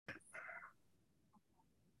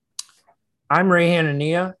I'm Ray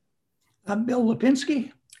Hanania, I'm Bill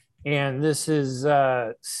Lipinski. and this is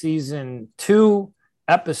season two,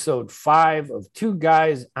 episode five of Two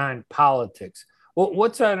Guys on Politics. Well,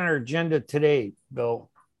 what's on our agenda today,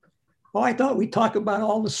 Bill? Oh, I thought we'd talk about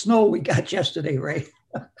all the snow we got yesterday, Ray.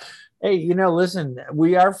 Hey, listen,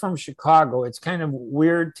 we are from Chicago. It's kind of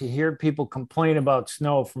weird to hear people complain about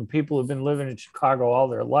snow from people who've been living in Chicago all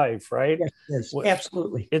their life, right? Yes, yes,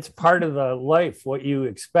 absolutely. It's part of the life, what you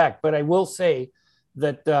expect. But I will say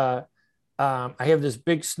that I have this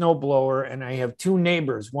big snow blower, and I have two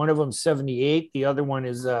neighbors. One of them 78, the other one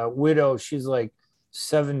is a widow. She's like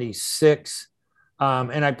 76.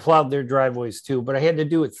 And I plowed their driveways too, but I had to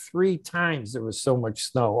do it three times. There was so much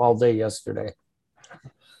snow all day yesterday.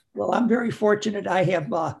 Well, I'm very fortunate. I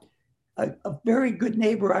have a very good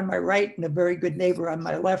neighbor on my right and a very good neighbor on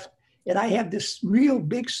my left. And I have this real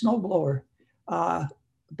big snowblower. Uh,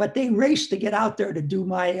 but they race to get out there to do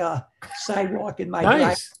my sidewalk and my drive.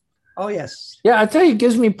 Nice. Oh, yes. Yeah, I tell you, it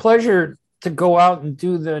gives me pleasure to go out and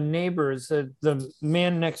do the neighbors. The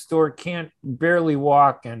man next door can't barely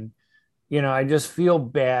walk, and I just feel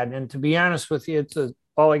bad. And to be honest with you,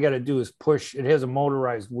 all I got to do is push. It has a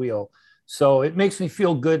motorized wheel, so it makes me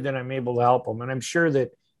feel good that I'm able to help them. And I'm sure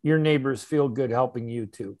that your neighbors feel good helping you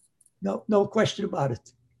too. No, no question about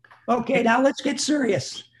it. Okay, now let's get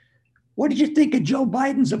serious. What did you think of Joe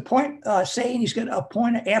Biden's saying he's going to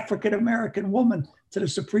appoint an African American woman to the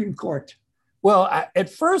Supreme Court? Well, at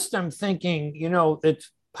first I'm thinking,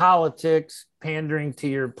 it's politics, pandering to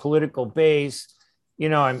your political base.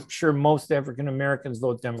 I'm sure most African Americans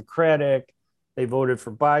vote Democratic. They voted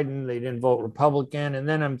for Biden. They didn't vote Republican. And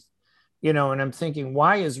then I'm thinking,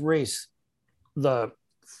 why is race the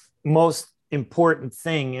most important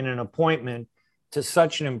thing in an appointment to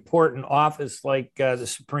such an important office like the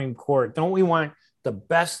Supreme Court? Don't we want the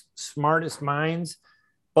best, smartest minds?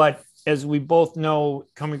 But as we both know,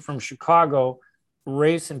 coming from Chicago,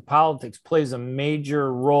 race and politics plays a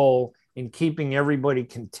major role in keeping everybody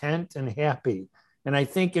content and happy. And I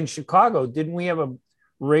think in Chicago, didn't we have a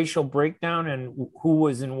racial breakdown and who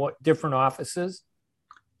was in what different offices?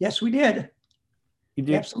 Yes, we did. You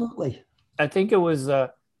did. Absolutely. I think it was uh,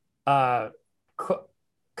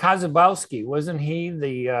 Kozabowski, wasn't he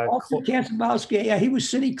the Also, Kaczynski, yeah, he was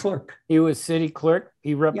city clerk. he was city clerk.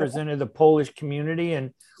 He Yeah, represented the Polish community,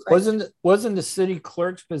 and right. wasn't the city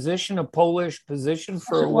clerk's position a Polish position Yes,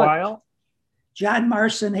 for a it was. while? John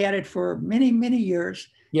Marson had it for many, many years.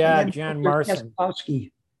 And Yeah, then John Peter Marson.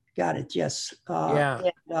 Kaczynski got it, yes. Yeah,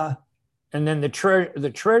 and then the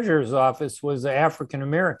treasurer's office was African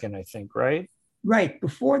American, I think, right? Right.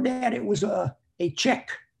 Before that, it was a Czech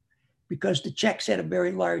because the Czechs had a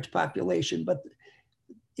very large population, but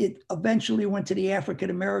it eventually went to the African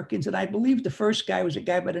Americans. And I believe the first guy was a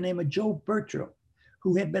guy by the name of Joe Bertram,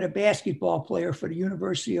 who had been a basketball player for the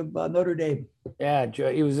University of Notre Dame. Yeah,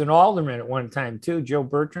 he was an alderman at one time too. Joe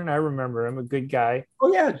Bertrand, I remember him, a good guy.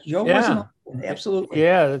 Oh, yeah, Joe wasn't. Yeah, Absolutely.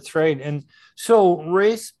 yeah, that's right. And so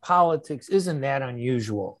race politics isn't that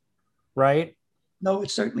unusual, right? No,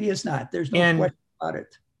 it certainly is not. There's no And question about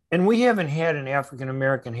it. and we haven't had an African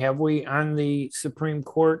American, have we, on the Supreme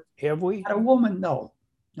Court? Have we? Not a woman, no,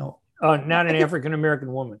 no. Not an African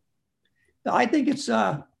American woman. I think it's,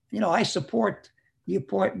 I support the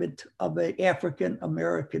appointment of an African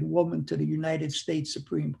American woman to the United States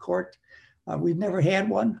Supreme Court. We've never had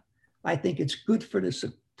one. I think it's good for the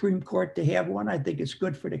Supreme Court to have one. I think it's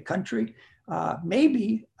good for the country.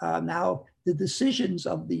 Maybe now the decisions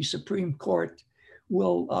of the Supreme Court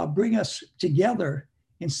will bring us together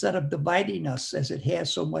instead of dividing us as it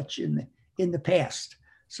has so much in the past.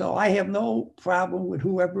 So I have no problem with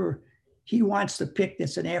whoever he wants to pick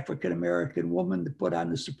that's an African American woman to put on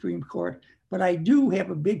the Supreme Court. But I do have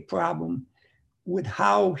a big problem with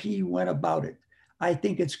how he went about it. I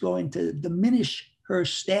think it's going to diminish her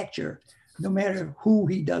stature no matter who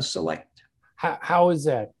he does select. How is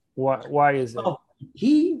that? Why is that? Well,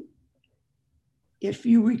 he, if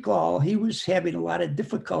you recall, he was having a lot of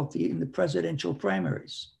difficulty in the presidential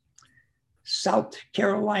primaries. South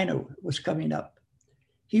Carolina was coming up.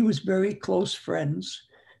 He was very close friends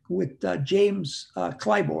with James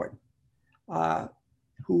Clyburn, uh,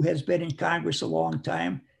 who has been in Congress a long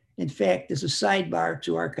time. In fact, as a sidebar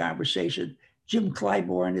to our conversation, Jim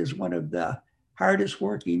Clyburn is one of the hardest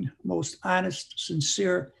working, most honest,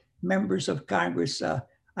 sincere members of Congress I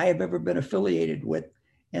have ever been affiliated with,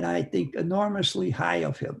 and I think enormously high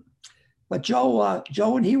of him. But Joe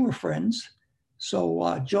and he were friends,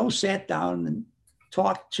 so Joe sat down and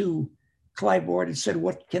talked to Clyburn and said,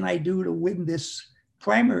 "What can I do to win this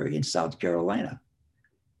primary in South Carolina?"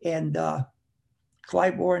 And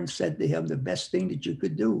Clyburn said to him, "The best thing that you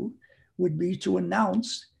could do would be to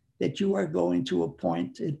announce that you are going to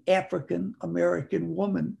appoint an African American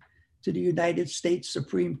woman to the United States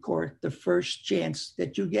Supreme Court the first chance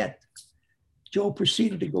that you get. Joe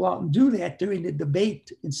proceeded to go out and do that during the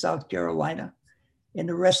debate in South Carolina. And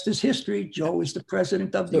the rest is history. Joe is the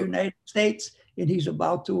president of the United States, and he's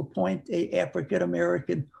about to appoint an African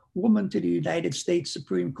American woman to the United States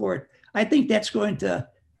Supreme Court. I think that's going to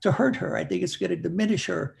hurt her. I think it's going to diminish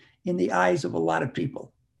her in the eyes of a lot of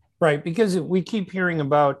people. Right, because we keep hearing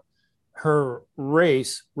about her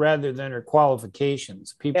race rather than her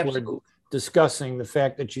qualifications. People Absolutely. Are discussing the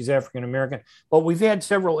fact that she's African American, but we've had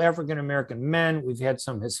several African American men. We've had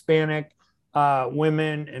some Hispanic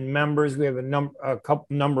women and members. We have a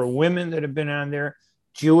number of women that have been on there,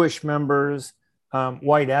 Jewish members,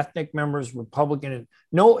 white ethnic members, Republican, and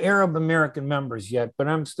no Arab American members yet. But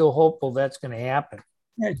I'm still hopeful that's going to happen.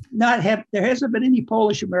 There hasn't been any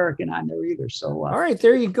Polish American on there either. So all right,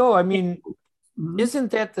 there you go. I mean.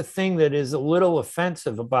 Isn't that the thing that is a little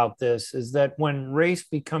offensive about this, is that when race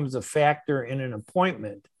becomes a factor in an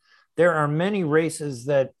appointment, there are many races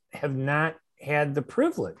that have not had the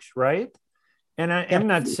privilege, right? And I'm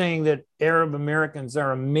not saying that Arab Americans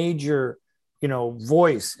are a major,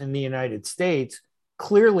 voice in the United States.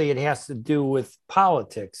 Clearly, it has to do with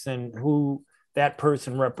politics and who that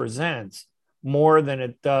person represents more than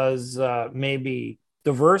it does maybe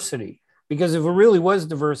diversity. Because if it really was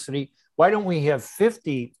diversity, why don't we have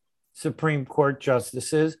 50 Supreme Court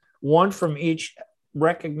justices, one from each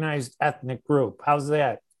recognized ethnic group? How's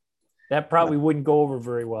that? That probably wouldn't go over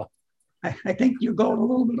very well. I think you're going a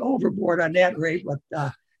little bit overboard on that, Ray,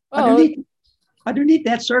 but underneath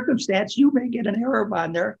that circumstance, you may get an Arab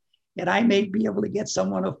on there, and I may be able to get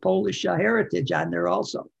someone of Polish heritage on there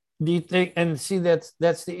also. Do you think, and see, that's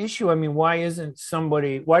the issue. I mean, why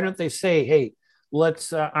don't they say, hey,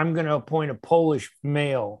 I'm going to appoint a Polish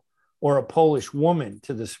male or a Polish woman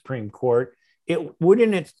to the Supreme Court?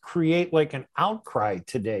 Wouldn't it create like an outcry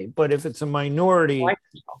today? But if it's a minority,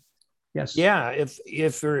 yes, yeah,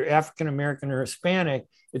 if you're African American or Hispanic,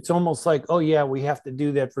 it's almost like, oh yeah, we have to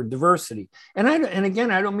do that for diversity. And again,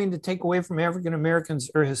 I don't mean to take away from African Americans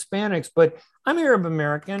or Hispanics, but I'm Arab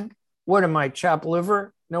American. What am I, chopped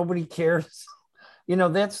liver? Nobody cares.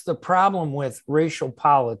 That's the problem with racial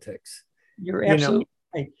politics. You're absolutely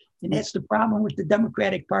right. And that's the problem with the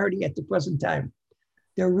Democratic Party at the present time.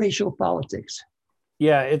 Their racial politics.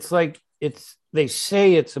 Yeah, it's like they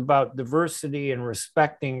say it's about diversity and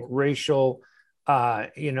respecting racial,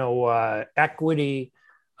 equity.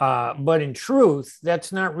 But in truth,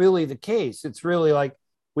 that's not really the case. It's really like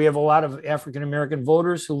we have a lot of African-American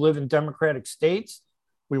voters who live in Democratic states.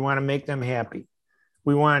 We want to make them happy.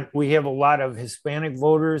 We have a lot of Hispanic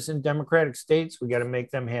voters in Democratic states. We got to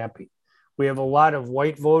make them happy. We have a lot of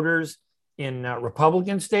white voters in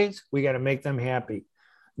Republican states. We got to make them happy.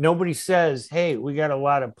 Nobody says, hey, we got a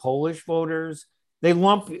lot of Polish voters. They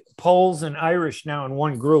lump Poles and Irish now in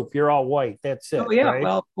one group. You're all white. That's it. Oh, yeah. Right?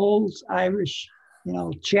 Well, Poles, Irish,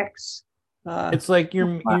 Czechs. It's like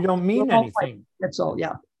you don't mean anything. That's all.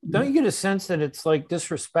 Yeah. Don't you get a sense that it's like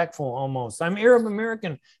disrespectful almost? I'm Arab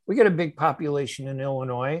American. We got a big population in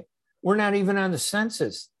Illinois. We're not even on the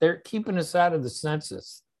census. They're keeping us out of the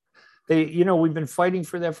census. We've been fighting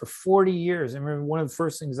for that for 40 years. I remember one of the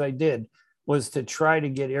first things I did was to try to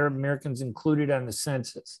get Arab Americans included on the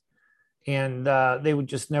census. And they would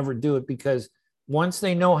just never do it, because once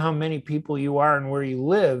they know how many people you are and where you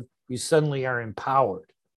live, you suddenly are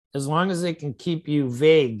empowered. As long as they can keep you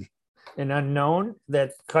vague and unknown,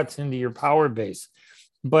 that cuts into your power base.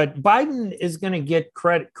 But Biden is going to get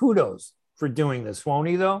kudos for doing this, won't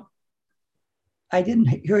he, though? I didn't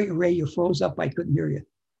hear you, Ray. You froze up. I couldn't hear you.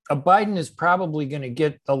 Biden is probably going to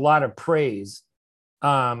get a lot of praise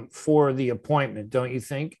for the appointment, don't you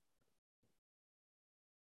think?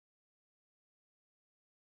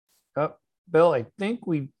 Oh, Bill, I think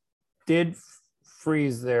we did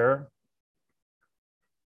freeze there.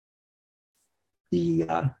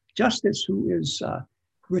 The justice who is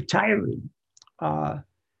retiring,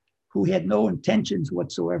 who had no intentions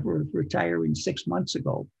whatsoever of retiring 6 months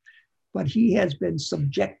ago, but he has been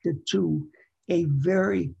subjected to a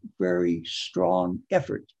very, very strong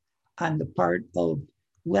effort on the part of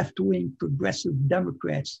left-wing progressive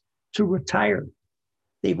Democrats to retire.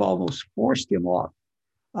 They've almost forced him off.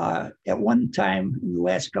 At one time in the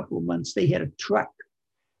last couple of months, they had a truck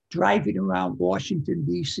driving around Washington,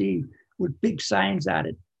 D.C. with big signs on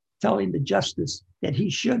it telling the justice that he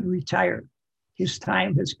should retire. His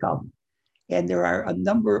time has come. And there are a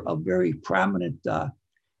number of very prominent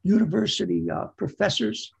university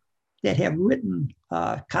professors that have written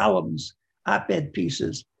columns, op-ed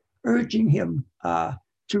pieces, urging him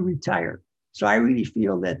to retire. So I really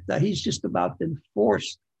feel that he's just about been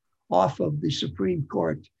forced off of the Supreme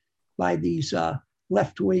Court by these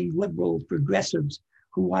left-wing liberal progressives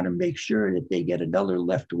who want to make sure that they get another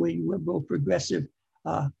left-wing liberal progressive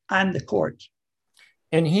on the court.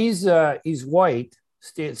 And he's white,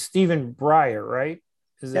 Stephen Breyer, right?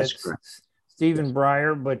 That's correct. Stephen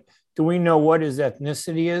Breyer? But do we know what his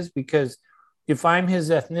ethnicity is? Because if I'm his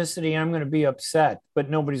ethnicity, I'm going to be upset, but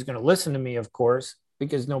nobody's going to listen to me, of course,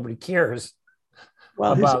 because nobody cares.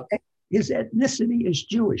 Well, his ethnicity is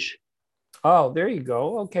Jewish. Oh, there you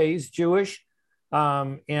go. Okay, he's Jewish.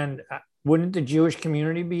 And wouldn't the Jewish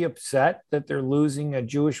community be upset that they're losing a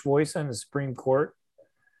Jewish voice on the Supreme Court?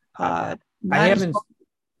 Not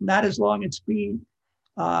as long as it's being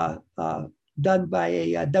done by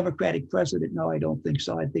a Democratic president. No, I don't think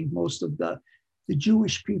so. I think most of the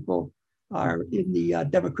Jewish people are in the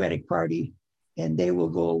Democratic Party, and they will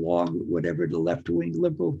go along with whatever the left-wing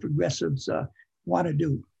liberal progressives want to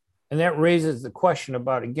do. And that raises the question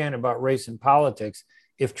about race and politics.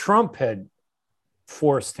 If Trump had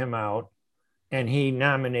forced him out and he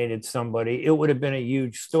nominated somebody, it would have been a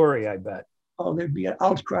huge story, I bet. Oh, there'd be an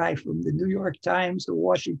outcry from the New York Times, the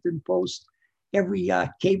Washington Post, every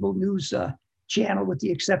cable news channel, with the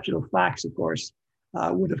exception of Fox, of course,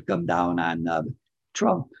 would have come down on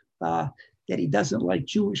Trump, that he doesn't like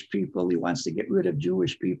Jewish people. He wants to get rid of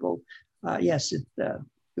Jewish people. Yes,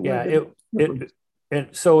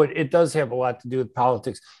 so it does have a lot to do with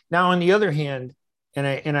politics. Now, on the other hand,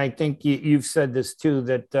 and I think you've said this too,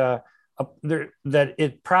 that that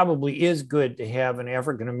it probably is good to have an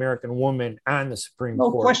African-American woman on the Supreme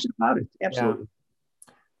Court. No question about it. Absolutely.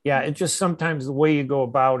 Yeah, it's just sometimes the way you go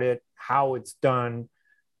about it, how it's done,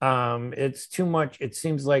 it's too much. It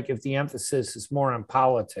seems like if the emphasis is more on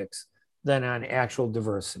politics than on actual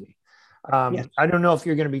diversity. Yes. I don't know if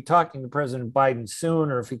you're going to be talking to President Biden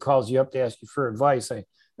soon or if he calls you up to ask you for advice. I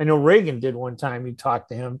know Reagan did one time. You talked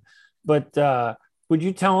to him, but would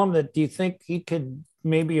you tell him that, do you think he could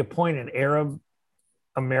maybe appoint an Arab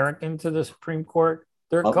American to the Supreme Court?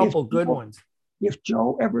 There are a couple good ones. If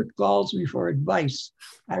Joe ever calls me for advice,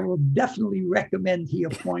 I will definitely recommend he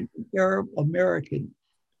appoint an Arab American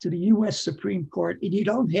to the U.S. Supreme Court. And you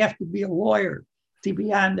don't have to be a lawyer to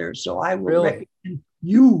be on there. So I would recommend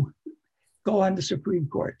you go on the Supreme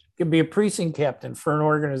Court. You could be a precinct captain for an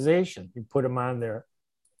organization. You put him on there.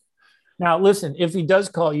 Now, listen, if he does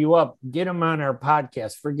call you up, get him on our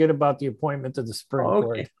podcast. Forget about the appointment to the Supreme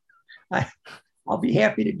Court. I'll be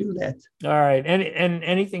happy to do that. All right. And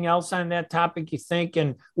anything else on that topic you think?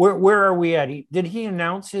 And where are we at? Did he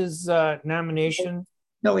announce his nomination?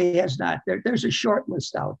 No, he has not. There's a short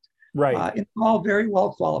list out. Right. It's all very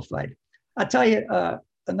well qualified. I'll tell you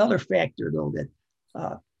another factor, though, that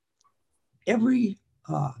the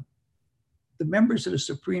members of the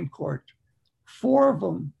Supreme Court, 4 of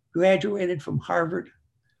them graduated from Harvard,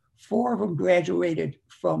 4 of them graduated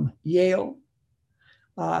from Yale,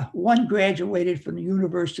 1 graduated from the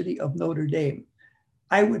University of Notre Dame.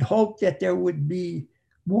 I would hope that there would be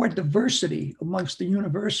more diversity amongst the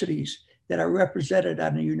universities that are represented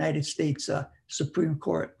on the United States Supreme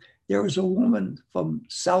Court. There was a woman from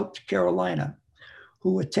South Carolina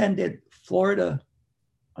who attended Florida,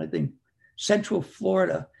 I think Central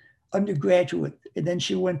Florida undergraduate, and then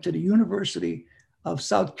she went to the University of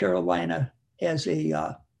South Carolina as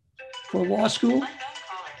for law school.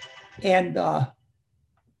 And I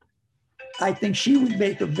think she would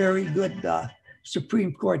make a very good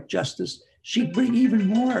Supreme Court justice. She'd bring even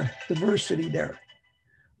more diversity there.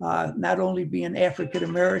 Not only being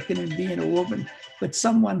African-American and being a woman, but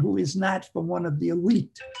someone who is not from one of the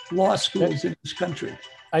elite law schools in this country.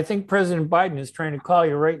 I think President Biden is trying to call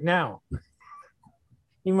you right now.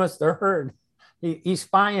 He must have heard. He's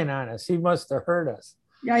spying on us. He must have heard us.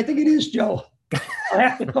 Yeah, I think it is, Joe. I'll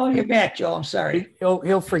have to call you back, Joe. I'm sorry.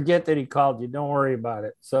 He'll forget that he called you. Don't worry about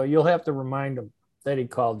it. So you'll have to remind him that he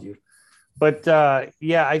called you. But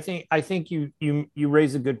yeah, I think you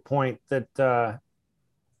raise a good point that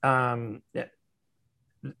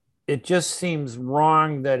it just seems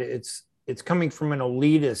wrong that it's coming from an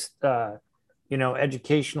elitist,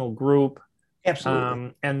 educational group.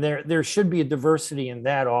 Absolutely. And there should be a diversity in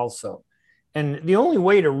that also. And the only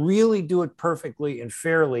way to really do it perfectly and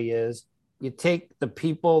fairly is you take the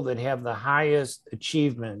people that have the highest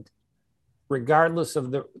achievement, regardless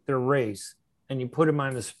of their race, and you put them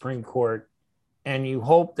on the Supreme Court. And you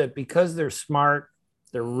hope that because they're smart,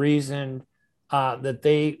 they're reasoned, that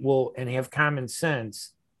they will, and have common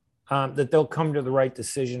sense, that they'll come to the right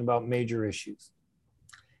decision about major issues.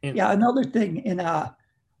 Another thing, in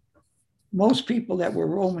most people that were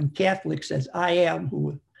Roman Catholics, as I am,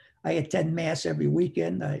 who I attend Mass every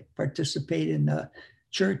weekend. I participate in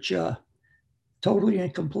church totally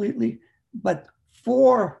and completely. But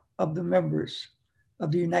 4 of the members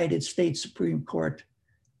of the United States Supreme Court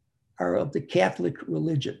are of the Catholic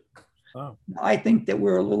religion. Wow. I think that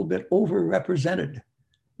we're a little bit overrepresented,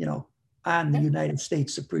 on the United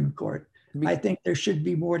States Supreme Court. I think there should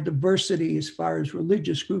be more diversity as far as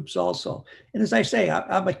religious groups also. And as I say,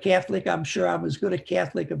 I'm a Catholic. I'm sure I'm as good a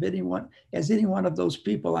Catholic as any one of those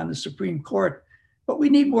people on the Supreme Court. But we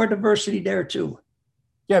need more diversity there too.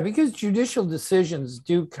 Yeah, because judicial decisions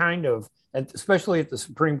do kind of, especially at the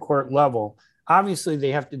Supreme Court level, obviously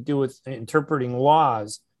they have to do with interpreting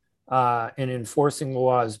laws and enforcing the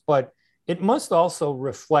laws, but it must also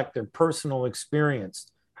reflect their personal experience,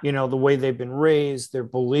 the way they've been raised, their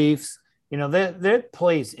beliefs, that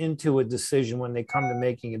plays into a decision when they come to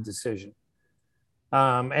making a decision.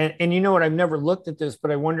 And you know what, I've never looked at this,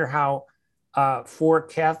 but I wonder how 4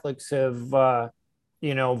 Catholics have,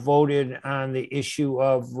 voted on the issue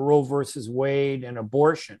of Roe versus Wade and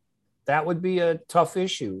abortion. That would be a tough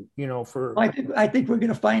issue, for. I think we're going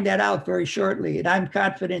to find that out very shortly. And I'm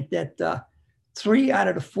confident that 3 out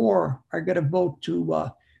of the 4 are going to vote to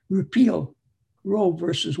repeal Roe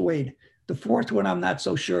versus Wade. The 4th one I'm not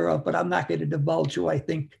so sure of, but I'm not going to divulge who I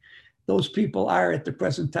think those people are at the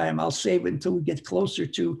present time. I'll save it until we get closer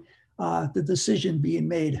to the decision being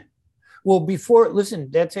made. Well, listen,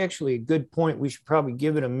 that's actually a good point. We should probably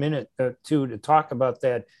give it a minute or two to talk about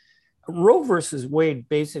that. Roe versus Wade,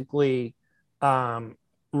 basically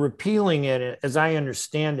repealing it, as I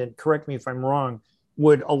understand it, correct me if I'm wrong,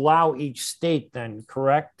 would allow each state then,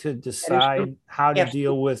 correct, to decide how to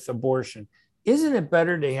deal with abortion. Isn't it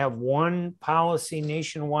better to have one policy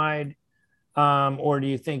nationwide, or do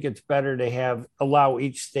you think it's better to allow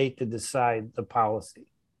each state to decide the policy?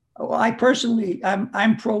 Well, I personally,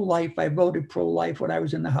 I'm pro-life. I voted pro-life when I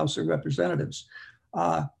was in the House of Representatives.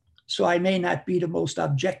 So I may not be the most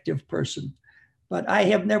objective person, but I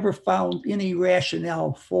have never found any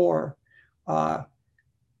rationale for the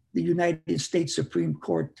United States Supreme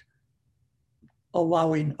Court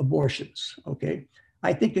allowing abortions, okay?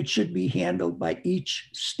 I think it should be handled by each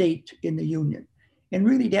state in the union. And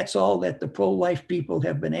really, that's all that the pro-life people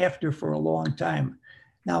have been after for a long time.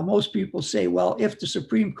 Now, most people say, well, if the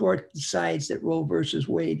Supreme Court decides that Roe versus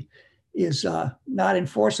Wade is not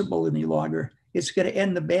enforceable any longer, it's going to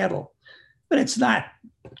end the battle. But it's not.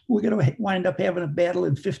 We're going to wind up having a battle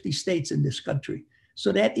in 50 states in this country.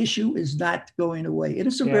 So that issue is not going away. It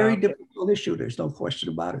is a very difficult issue. There's no question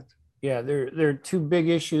about it. Yeah, there are 2 big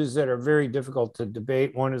issues that are very difficult to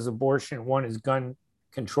debate. One is abortion, one is gun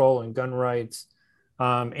control and gun rights.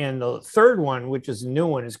 And the 3rd one, which is a new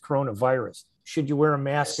one, is coronavirus. Should you wear a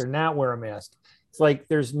mask or not wear a mask? It's like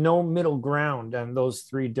there's no middle ground on those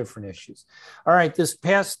 3 different issues. All right, this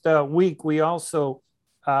past week, we also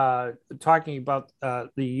talking about the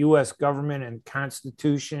U.S. government and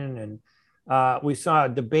Constitution, and we saw a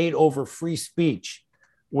debate over free speech,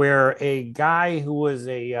 where a guy who was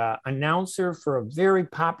a announcer for a very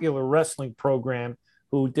popular wrestling program,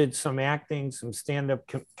 who did some acting, some stand-up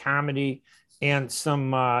comedy, and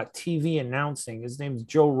some TV announcing. His name's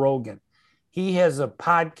Joe Rogan. He has a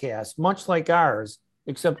podcast, much like ours,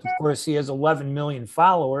 except of course he has 11 million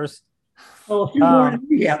followers. Oh, a few more than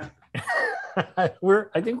we have. I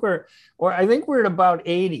think we're at about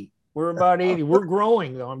 80. We're about 80. We're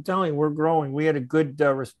growing, though. I'm telling you, we're growing. We had a good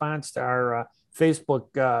response to our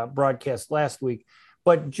Facebook broadcast last week.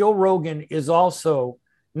 But Joe Rogan is also,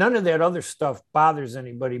 none of that other stuff bothers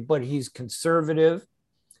anybody, but he's conservative.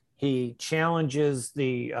 He challenges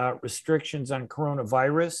the restrictions on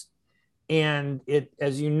coronavirus. And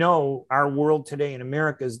as you know, our world today in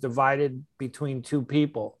America is divided between 2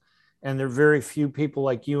 people. And there are very few people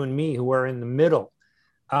like you and me who are in the middle.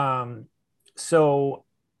 So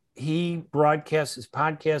he broadcasts his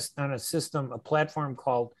podcast on a platform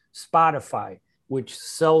called Spotify, which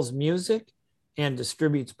sells music and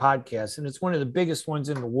distributes podcasts. And it's one of the biggest ones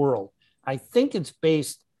in the world. I think it's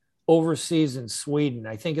based overseas in Sweden.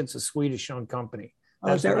 I think it's a Swedish-owned company.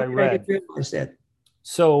 That's what I read.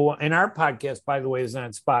 So, and our podcast, by the way, is on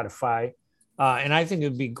Spotify. And I think it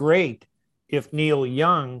would be great if Neil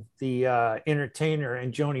Young, the entertainer,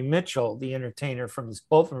 and Joni Mitchell, the entertainer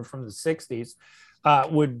both of them from the 60s,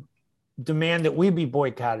 would demand that we be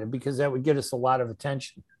boycotted, because that would get us a lot of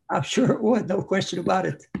attention. I'm sure it would, no question about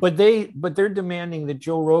it. But they're demanding that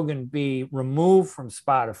Joe Rogan be removed from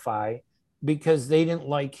Spotify because they didn't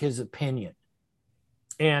like his opinion.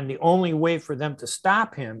 And the only way for them to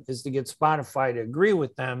stop him is to get Spotify to agree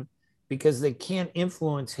with them, because they can't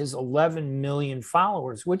influence his 11 million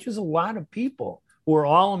followers, which is a lot of people who are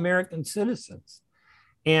all American citizens.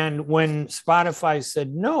 And when Spotify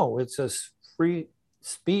said, no, it's a free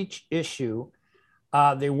speech issue,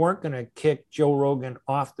 they weren't going to kick Joe Rogan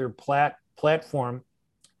off their platform.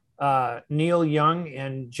 Neil Young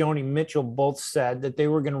and Joni Mitchell both said that they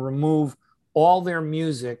were going to remove all their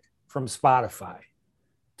music from Spotify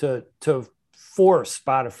to force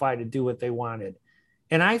Spotify to do what they wanted.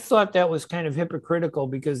 And I thought that was kind of hypocritical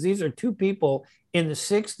because these are two people in the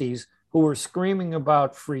 60s who were screaming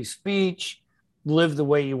about free speech, live the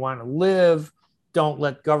way you want to live, don't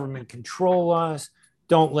let government control us,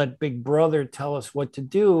 don't let Big Brother tell us what to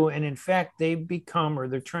do. And in fact, they've become, or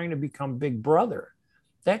they're trying to become Big Brother.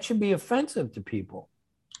 That should be offensive to people.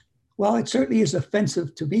 Well, it certainly is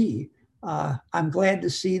offensive to me. I'm glad to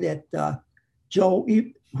see that Joe,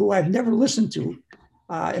 who I've never listened to,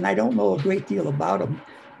 and I don't know a great deal about him,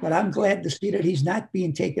 but I'm glad to see that he's not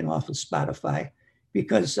being taken off of Spotify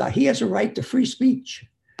because he has a right to free speech.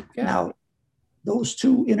 Yeah. Now, those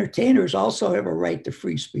two entertainers also have a right to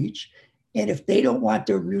free speech. And if they don't want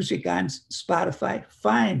their music on Spotify,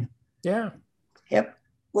 fine. Yeah.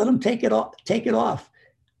 Let them take it off.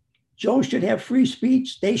 Joe should have free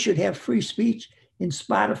speech. They should have free speech. And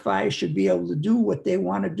Spotify should be able to do what they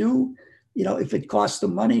want to do. You know, if it costs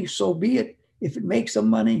them money, so be it. If it makes them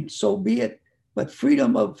money, so be it. But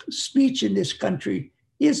freedom of speech in this country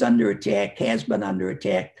is under attack, has been under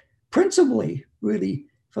attack, principally, really,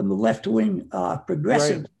 from the left-wing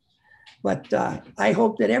progressive. Right. But I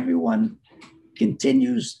hope that everyone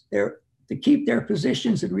continues to keep their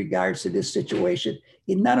positions in regards to this situation,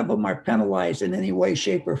 and none of them are penalized in any way,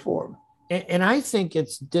 shape, or form. And I think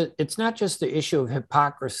it's not just the issue of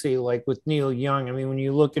hypocrisy, like with Neil Young. I mean, when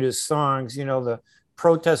you look at his songs, you know, the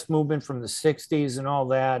protest movement from the 60s and all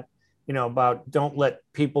that, you know, about don't let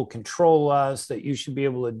people control us, that you should be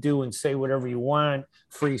able to do and say whatever you want,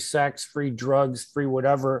 free sex, free drugs, free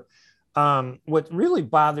whatever. What really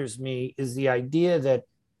bothers me is the idea that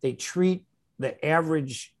they treat the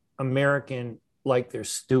average American like they're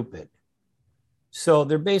stupid. So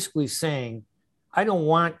they're basically saying, I don't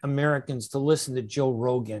want Americans to listen to Joe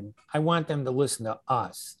Rogan. I want them to listen to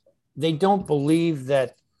us. They don't believe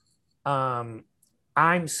that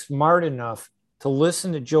I'm smart enough to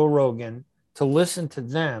listen to Joe Rogan, to listen to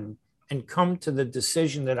them, and come to the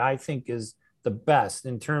decision that I think is the best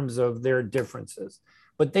in terms of their differences.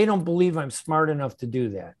 But they don't believe I'm smart enough to do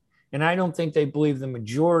that. And I don't think they believe the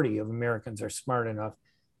majority of Americans are smart enough.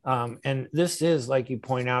 And this is, like you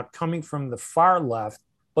point out, coming from the far left,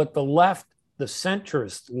 but the left, the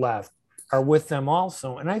centrist left, are with them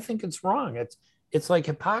also. And I think it's wrong. It's like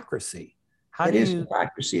hypocrisy. It is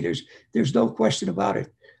hypocrisy. There's no question about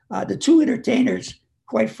it. The two entertainers,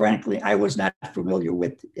 quite frankly, I was not familiar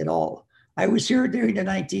with at all. I was here during the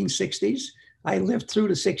 1960s. I lived through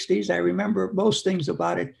the 60s. I remember most things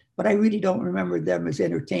about it, but I really don't remember them as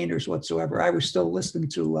entertainers whatsoever. I was still listening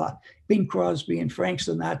to Bing Crosby and Frank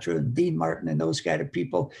Sinatra and Dean Martin and those kind of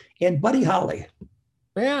people, and Buddy Holly.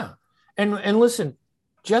 Yeah. And listen,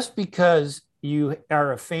 just because you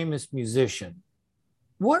are a famous musician,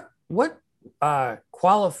 what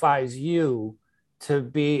qualifies you to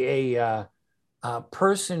be a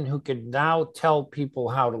person who can now tell people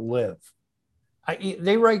how to live?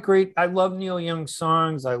 They write great. I love Neil Young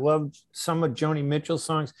songs. I love some of Joni Mitchell's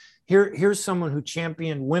songs. Here's someone who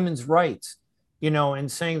championed women's rights, you know,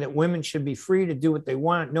 and saying that women should be free to do what they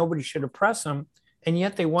want. Nobody should oppress them. And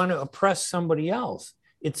yet they want to oppress somebody else.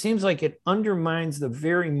 It seems like it undermines the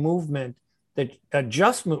very movement, that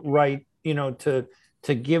adjustment right, you know, to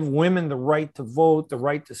give women the right to vote, the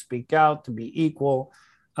right to speak out, to be equal.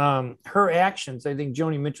 Her actions, I think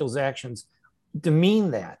Joni Mitchell's actions,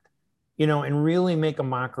 demean that, you know, and really make a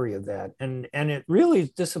mockery of that. And it really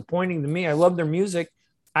is disappointing to me. I love their music.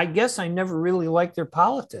 I guess I never really liked their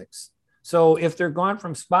politics. So if they're gone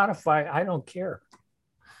from Spotify, I don't care.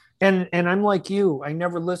 And I'm like you.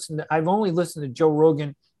 I've only listened to Joe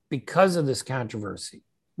Rogan because of this controversy.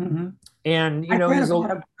 Mm-hmm. And, you know,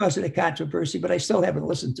 because of the controversy, but I still haven't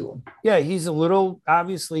listened to him. Yeah,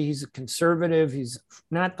 obviously he's a conservative. He's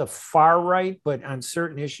not the far right, but on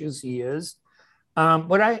certain issues he is.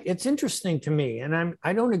 But it's interesting to me, and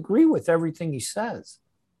I don't agree with everything he says.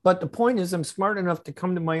 But the point is, I'm smart enough to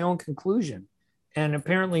come to my own conclusion. And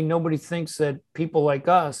apparently nobody thinks that people like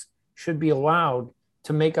us should be allowed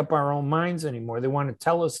to make up our own minds anymore. They want to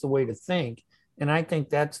tell us the way to think. And I think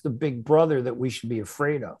that's the big brother that we should be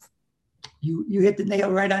afraid of. You hit the nail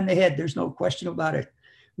right on the head. There's no question about it.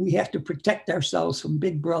 We have to protect ourselves from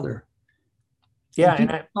Big Brother. Yeah.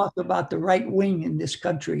 And I talk about the right wing in this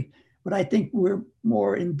country, but I think we're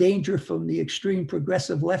more in danger from the extreme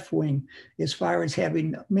progressive left wing as far as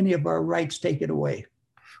having many of our rights taken away.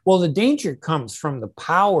 Well, the danger comes from the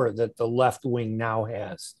power that the left wing now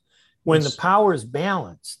has. When the power is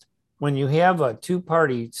balanced, when you have a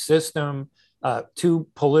two-party system, two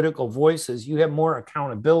political voices, you have more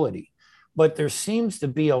accountability. But there seems to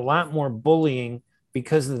be a lot more bullying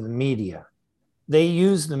because of the media. They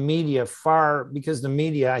use the media far because the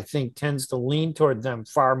media, I think, tends to lean toward them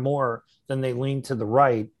far more than they lean to the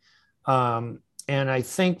right. And I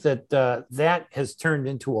think that that has turned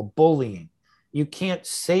into a bullying. You can't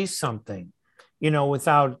say something,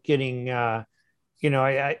 without getting, I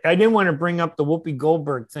didn't want to bring up the Whoopi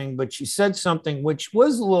Goldberg thing, but she said something which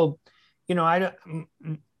was a little,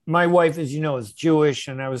 my wife, as you know, is Jewish,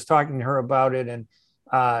 and I was talking to her about it. And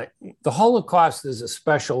the Holocaust is a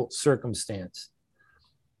special circumstance.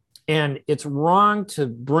 And it's wrong to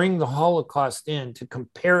bring the Holocaust in to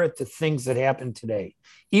compare it to things that happen today.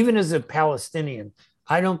 Even as a Palestinian,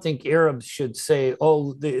 I don't think Arabs should say,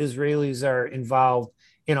 oh, the Israelis are involved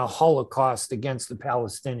in a Holocaust against the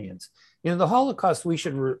Palestinians. The Holocaust, we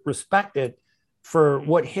should respect it for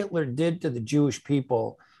what Hitler did to the Jewish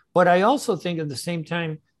people. But I also think at the same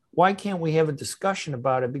time, why can't we have a discussion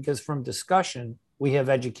about it? Because from discussion, we have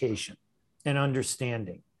education and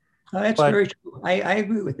understanding. Oh, that's very true. I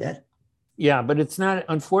agree with that. Yeah, but it's not,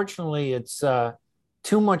 unfortunately, it's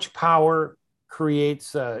too much power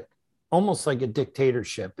creates almost like a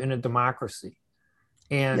dictatorship in a democracy.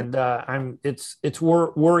 And it's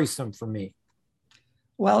worrisome for me.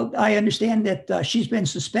 Well, I understand that she's been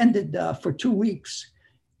suspended for 2 weeks,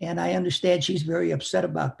 and I understand she's very upset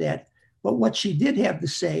about that. But what she did have to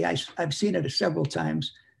say, I've seen it several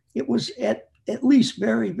times, it was at least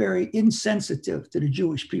very, very insensitive to the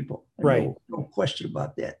Jewish people. Right. No question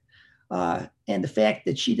about that. And the fact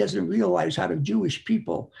that she doesn't realize how the Jewish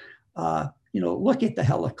people, look at the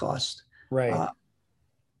Holocaust. Right.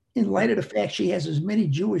 In light of the fact she has as many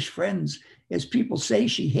Jewish friends as people say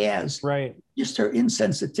she has. Right. Just her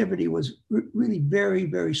insensitivity was really very,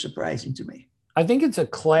 very surprising to me. I think it's a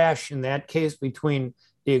clash in that case between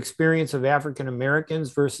the experience of African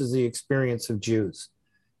Americans versus the experience of Jews.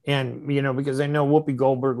 And, because I know Whoopi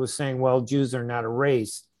Goldberg was saying, well, Jews are not a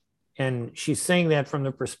race. And she's saying that from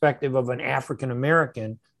the perspective of an African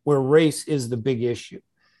American, where race is the big issue.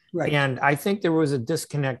 Right. And I think there was a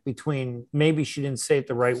disconnect between, maybe she didn't say it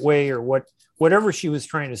the right way or whatever she was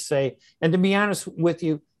trying to say. And to be honest with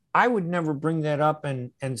you, I would never bring that up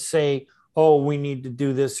and say, oh, we need to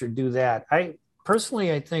do this or do that. I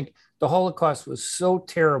think the Holocaust was so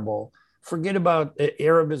terrible. Forget about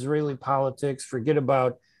Arab-Israeli politics. Forget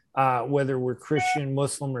about whether we're Christian,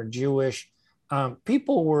 Muslim, or Jewish.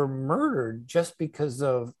 People were murdered just because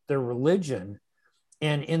of their religion,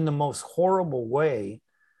 and in the most horrible way.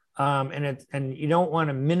 And you don't want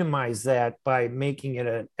to minimize that by making it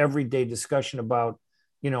an everyday discussion about,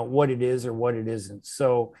 what it is or what it isn't.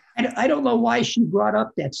 So I don't know why she brought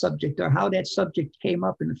up that subject or how that subject came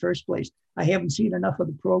up in the first place. I haven't seen enough of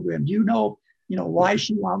the program. Do you know, why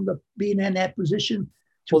she wound up being in that position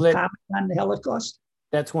to comment on the Holocaust?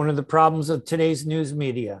 That's one of the problems of today's news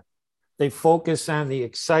media. They focus on the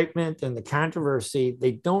excitement and the controversy.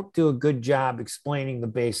 They don't do a good job explaining the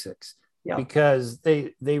basics. Yeah. Because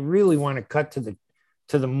they really want to cut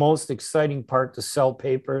to the most exciting part, to sell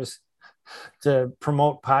papers, to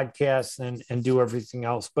promote podcasts and do everything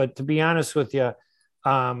else. But to be honest with you,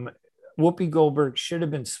 Whoopi Goldberg should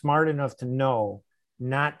have been smart enough to know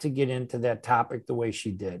not to get into that topic the way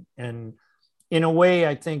she did. And in a way,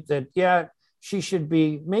 I think that, she should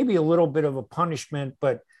be maybe a little bit of a punishment,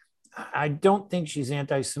 but I don't think she's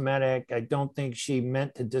anti-Semitic. I don't think she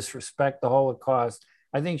meant to disrespect the Holocaust.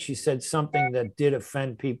 I think she said something that did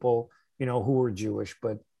offend people, who were Jewish,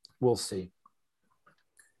 but we'll see.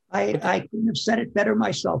 I couldn't have said it better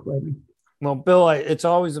myself, Raymond. Well, Bill, it's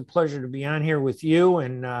always a pleasure to be on here with you.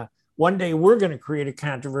 And one day we're going to create a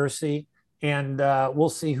controversy, and we'll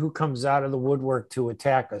see who comes out of the woodwork to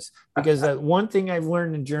attack us. Because one thing I've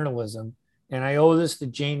learned in journalism, and I owe this to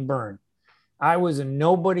Jane Byrne, I was a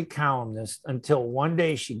nobody columnist until one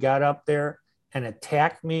day she got up there and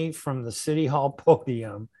attacked me from the City Hall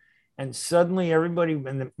podium. And suddenly everybody,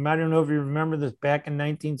 and I don't know if you remember this, back in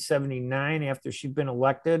 1979, after she'd been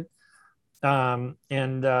elected, and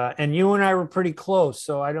you and I were pretty close.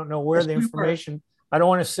 So I don't know where the information, I don't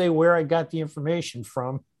want to say where I got the information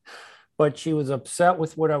from, but she was upset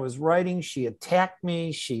with what I was writing. She attacked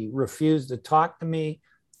me. She refused to talk to me.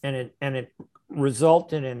 And it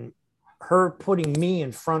resulted in her putting me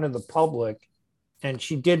in front of the public, and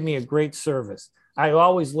she did me a great service. I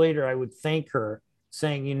would thank her,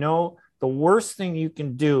 saying, the worst thing you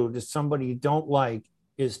can do to somebody you don't like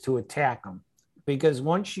is to attack them. Because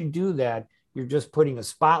once you do that, you're just putting a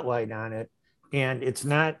spotlight on it, and it's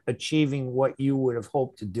not achieving what you would have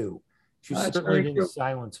hoped to do. She certainly didn't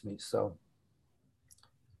silence me. So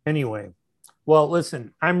anyway, well,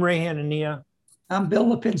 listen, I'm Ray Hanania. I'm Bill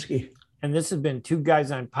Lipinski. And this has been Two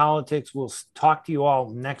Guys on Politics. We'll talk to you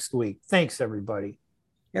all next week. Thanks, everybody.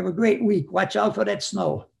 Have a great week. Watch out for that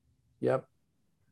snow. Yep.